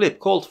 2-minute clip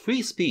called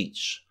Free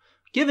Speech,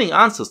 giving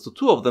answers to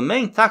 2 of the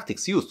main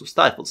tactics used to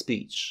stifle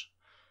speech.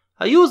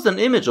 I used an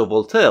image of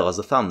Voltaire as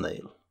a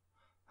thumbnail.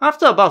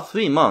 After about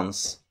 3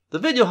 months, the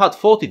video had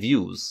 40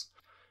 views,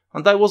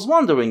 and I was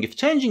wondering if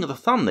changing the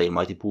thumbnail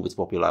might improve its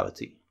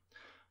popularity.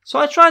 So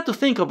I tried to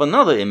think of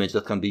another image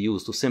that can be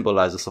used to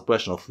symbolize the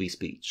suppression of free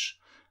speech,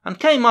 and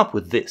came up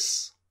with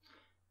this.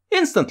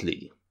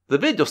 Instantly, the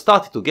video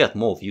started to get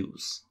more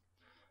views.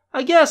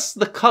 I guess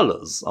the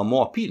colors are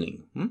more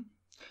appealing.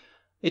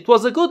 It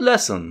was a good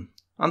lesson,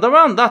 and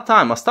around that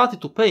time I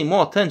started to pay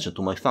more attention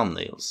to my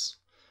thumbnails.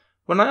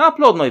 When I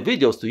upload my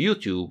videos to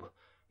YouTube,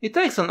 it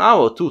takes an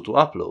hour or 2 to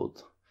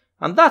upload,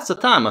 and that's the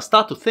time I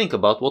start to think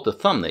about what the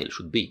thumbnail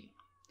should be.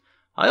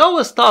 I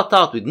always start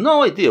out with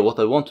no idea what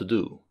I want to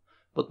do,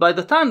 but by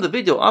the time the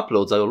video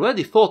uploads I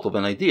already thought of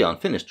an idea and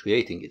finished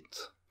creating it.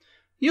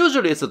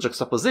 Usually it's a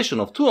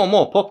juxtaposition of 2 or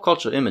more pop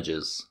culture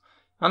images,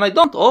 and I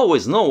don't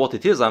always know what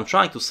it is I'm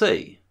trying to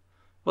say,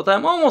 but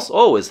I'm almost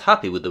always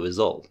happy with the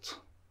result.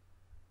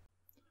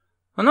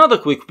 Another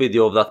quick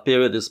video of that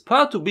period is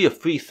Proud to be a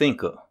Free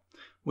Thinker,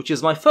 which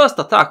is my first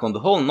attack on the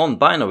whole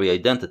non-binary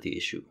identity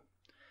issue.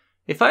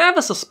 If I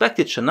ever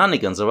suspected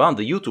shenanigans around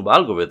the YouTube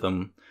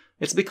algorithm,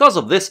 it's because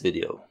of this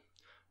video.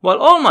 While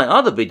all my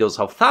other videos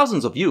have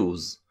thousands of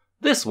views,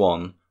 this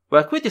one,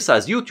 where I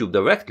criticize YouTube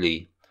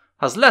directly,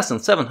 has less than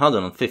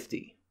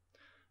 750.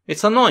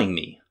 It's annoying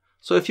me,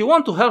 so if you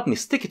want to help me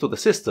stick it to the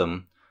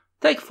system,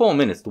 take 4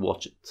 minutes to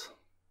watch it.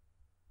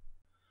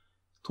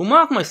 To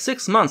mark my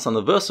 6 months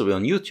anniversary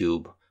on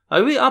YouTube, I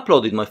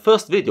re-uploaded my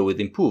first video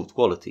with improved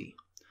quality.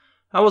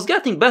 I was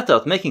getting better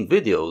at making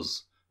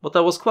videos, but I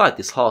was quite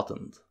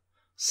disheartened.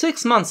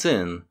 6 months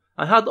in,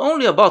 I had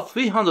only about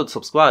 300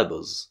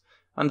 subscribers,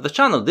 and the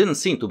channel didn't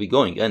seem to be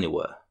going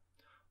anywhere.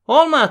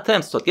 All my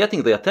attempts at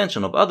getting the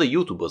attention of other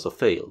YouTubers have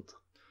failed.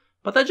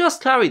 But I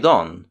just carried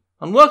on,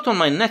 and worked on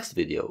my next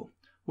video,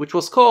 which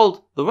was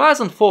called The Rise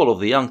and Fall of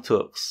the Young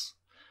Turks.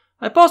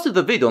 I posted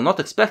the video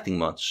not expecting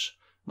much,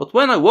 but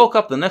when I woke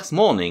up the next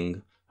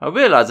morning, I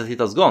realized that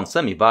it has gone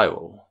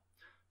semi-viral.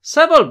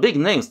 Several big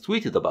names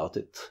tweeted about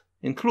it,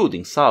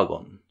 including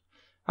Sargon.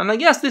 And I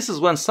guess this is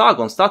when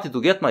Sargon started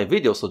to get my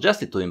video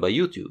suggested to him by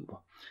YouTube,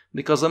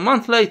 because a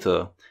month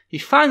later, he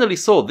finally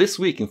saw This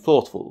Week in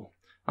Thoughtful,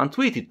 and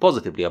tweeted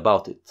positively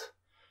about it.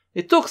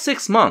 It took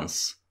 6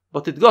 months,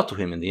 but it got to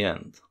him in the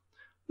end.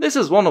 This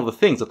is one of the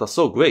things that are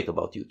so great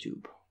about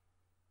YouTube.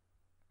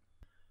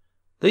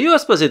 The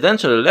US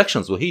presidential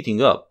elections were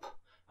heating up,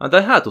 and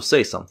I had to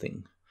say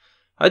something.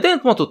 I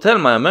didn't want to tell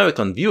my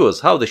American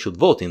viewers how they should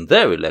vote in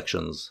their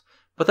elections,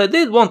 but I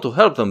did want to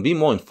help them be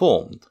more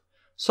informed.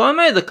 So I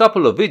made a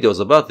couple of videos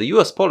about the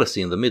US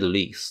policy in the Middle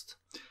East.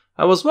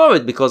 I was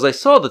worried because I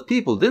saw that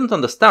people didn't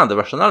understand the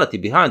rationality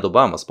behind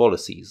Obama's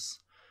policies.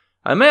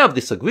 I may have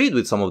disagreed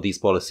with some of these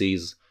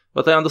policies,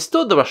 but I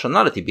understood the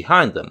rationality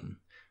behind them,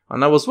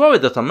 and I was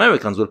worried that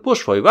Americans will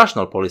push for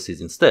irrational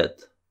policies instead.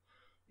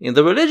 In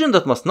The Religion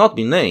That Must Not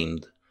Be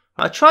Named,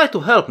 I tried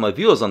to help my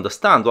viewers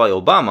understand why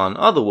Obama and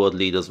other world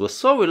leaders were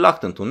so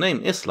reluctant to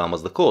name Islam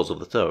as the cause of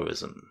the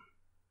terrorism.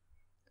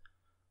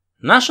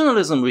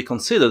 Nationalism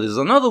Reconsidered is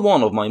another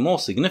one of my more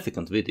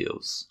significant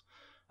videos.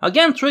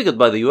 Again triggered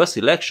by the US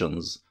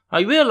elections,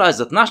 I realized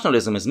that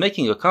nationalism is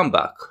making a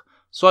comeback,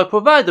 so I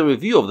provide a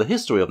review of the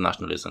history of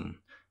nationalism,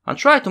 and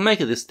try to make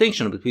a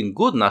distinction between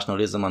good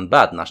nationalism and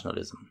bad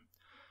nationalism.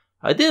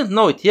 I didn't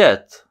know it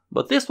yet,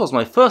 but this was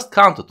my first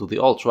counter to the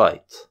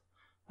alt-right,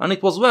 and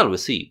it was well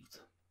received.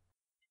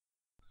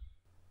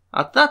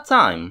 At that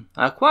time,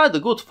 I acquired a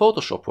good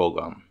Photoshop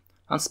program,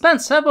 and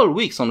spent several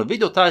weeks on a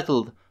video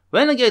titled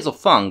Renegades of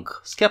Funk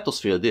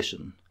Skeptosphere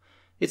Edition.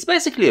 It's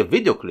basically a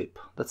video clip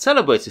that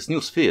celebrates this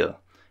new sphere,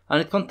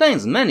 and it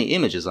contains many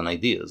images and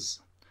ideas.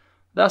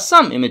 There are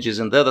some images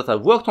in there that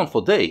I've worked on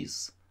for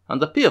days,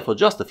 and appear for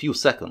just a few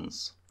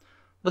seconds.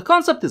 The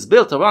concept is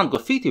built around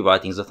graffiti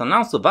writings that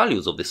announce the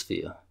values of this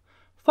sphere,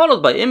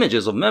 followed by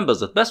images of members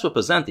that best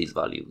represent these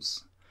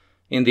values.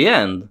 In the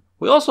end,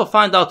 we also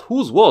find out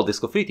whose wall this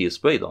graffiti is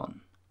sprayed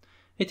on.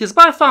 It is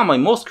by far my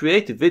most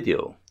creative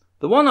video,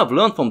 the one I've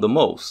learned from the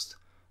most,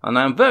 and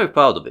I am very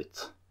proud of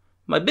it.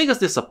 My biggest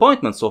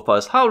disappointment so far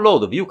is how low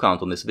the view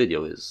count on this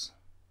video is.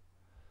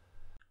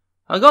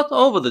 I got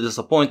over the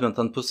disappointment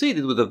and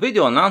proceeded with a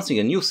video announcing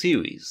a new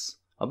series,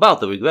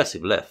 about the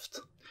regressive left.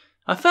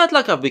 I felt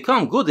like I've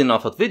become good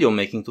enough at video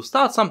making to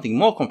start something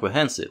more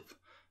comprehensive,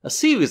 a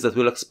series that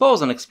will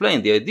expose and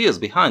explain the ideas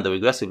behind the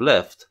regressive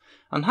left,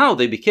 and how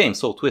they became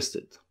so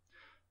twisted.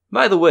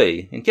 By the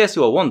way, in case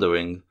you are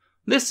wondering,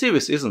 this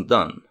series isn't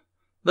done.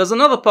 There's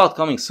another part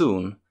coming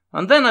soon,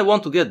 and then I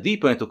want to get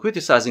deeper into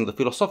criticizing the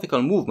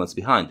philosophical movements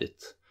behind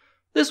it.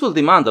 This will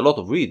demand a lot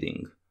of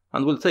reading,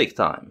 and will take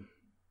time.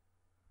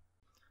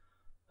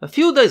 A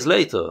few days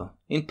later,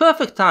 in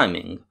perfect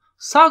timing,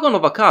 Sargon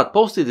of Akkad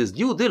posted his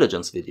due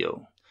diligence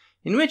video,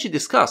 in which he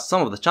discussed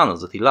some of the channels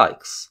that he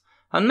likes,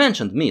 and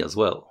mentioned me as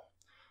well.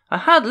 I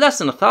had less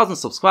than 1,000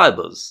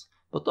 subscribers,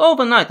 but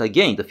overnight I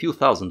gained a few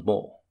thousand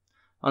more.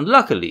 And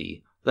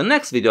luckily, the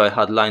next video I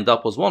had lined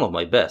up was one of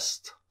my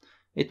best.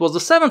 It was the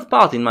 7th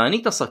part in my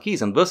Anita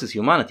Sarkeesian vs.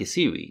 Humanity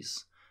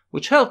series,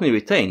 which helped me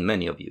retain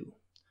many of you.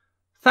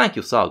 Thank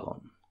you,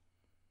 Sargon.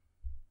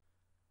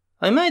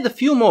 I made a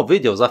few more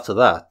videos after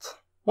that,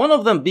 one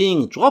of them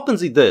being Droppen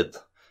Sie Dead,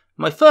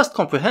 my first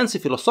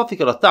comprehensive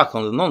philosophical attack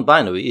on the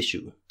non-binary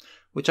issue,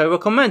 which I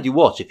recommend you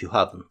watch if you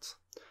haven't.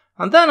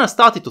 And then I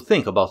started to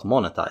think about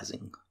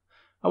monetizing.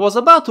 I was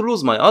about to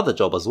lose my other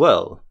job as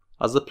well,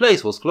 as the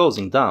place was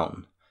closing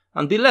down,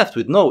 and be left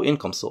with no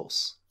income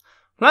source.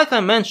 Like I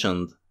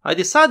mentioned, I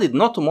decided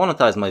not to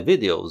monetize my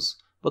videos,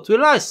 but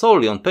rely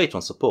solely on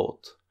Patreon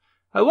support.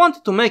 I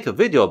wanted to make a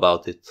video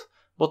about it,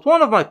 but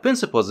one of my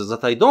principles is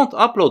that I don't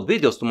upload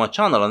videos to my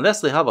channel unless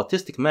they have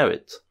artistic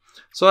merit,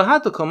 so I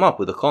had to come up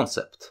with a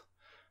concept.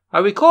 I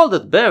recall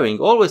that Bering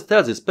always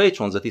tells his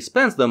patrons that he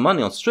spends their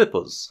money on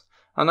strippers,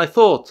 and I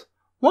thought,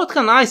 what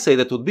can I say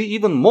that would be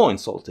even more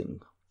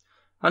insulting?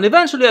 And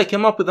eventually I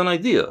came up with an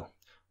idea,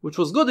 which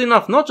was good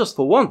enough not just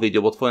for one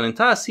video but for an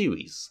entire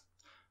series.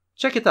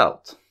 Check it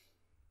out.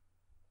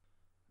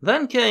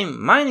 Then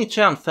came My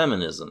Nietzschean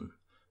Feminism,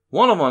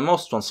 one of my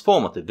most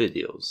transformative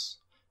videos.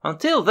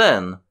 Until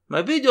then,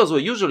 my videos were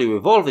usually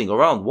revolving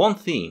around one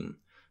theme,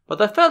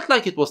 but I felt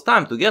like it was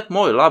time to get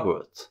more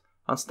elaborate,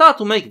 and start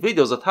to make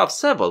videos that have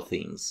several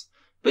themes,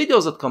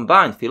 videos that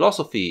combine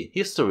philosophy,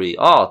 history,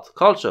 art,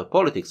 culture,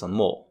 politics and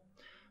more.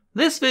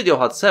 This video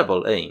had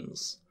several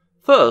aims.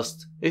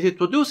 First, it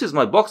introduces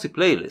my Boxy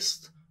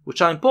playlist,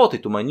 which I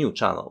imported to my new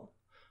channel.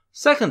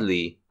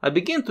 Secondly, I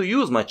begin to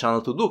use my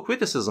channel to do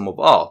criticism of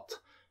art,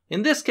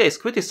 in this case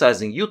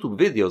criticizing YouTube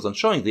videos and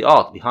showing the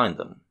art behind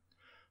them.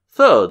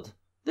 Third,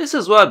 this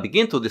is where I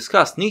begin to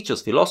discuss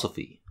Nietzsche's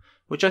philosophy,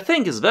 which I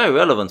think is very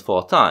relevant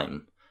for our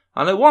time,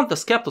 and I want the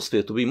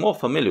Skeptosphere to be more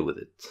familiar with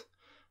it.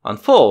 And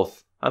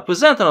fourth, I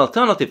present an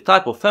alternative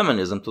type of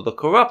feminism to the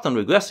corrupt and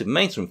regressive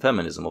mainstream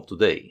feminism of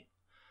today.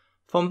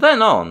 From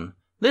then on,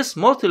 this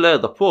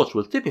multi-layered approach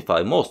will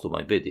typify most of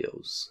my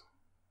videos.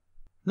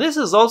 This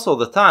is also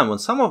the time when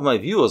some of my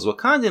viewers were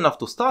kind enough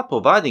to start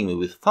providing me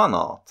with fan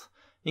art,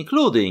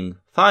 including,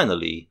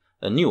 finally,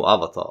 a new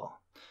avatar.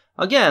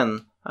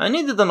 Again, I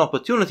needed an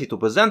opportunity to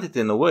present it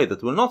in a way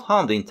that will not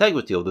harm the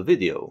integrity of the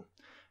video,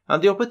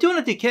 and the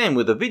opportunity came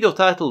with a video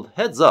titled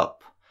Heads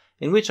Up,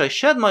 in which I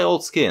shed my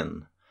old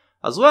skin,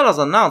 as well as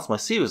announce my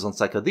series on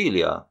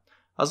psychedelia,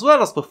 as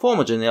well as perform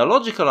a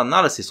genealogical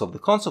analysis of the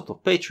concept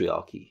of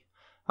patriarchy,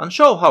 and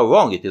show how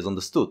wrong it is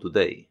understood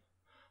today.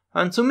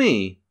 And to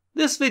me,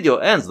 this video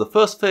ends the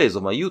first phase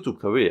of my YouTube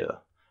career,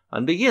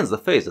 and begins the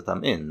phase that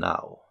I'm in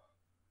now.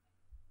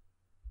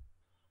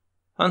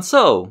 And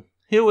so,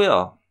 here we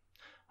are.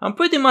 I'm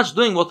pretty much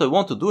doing what I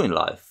want to do in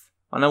life,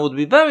 and I would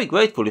be very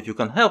grateful if you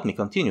can help me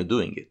continue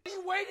doing it.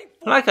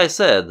 Like I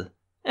said,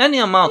 any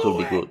amount will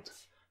be good,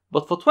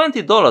 but for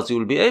 $20 you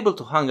will be able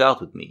to hang out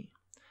with me.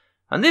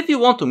 And if you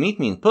want to meet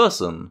me in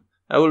person,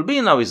 I will be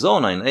in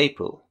Arizona in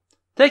April,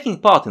 taking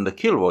part in the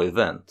Kilroy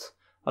event,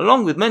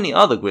 along with many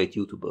other great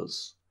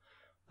YouTubers.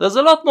 There's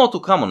a lot more to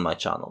come on my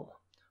channel.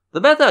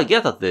 The better I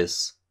get at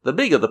this, the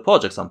bigger the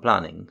projects I'm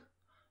planning.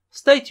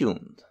 Stay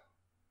tuned.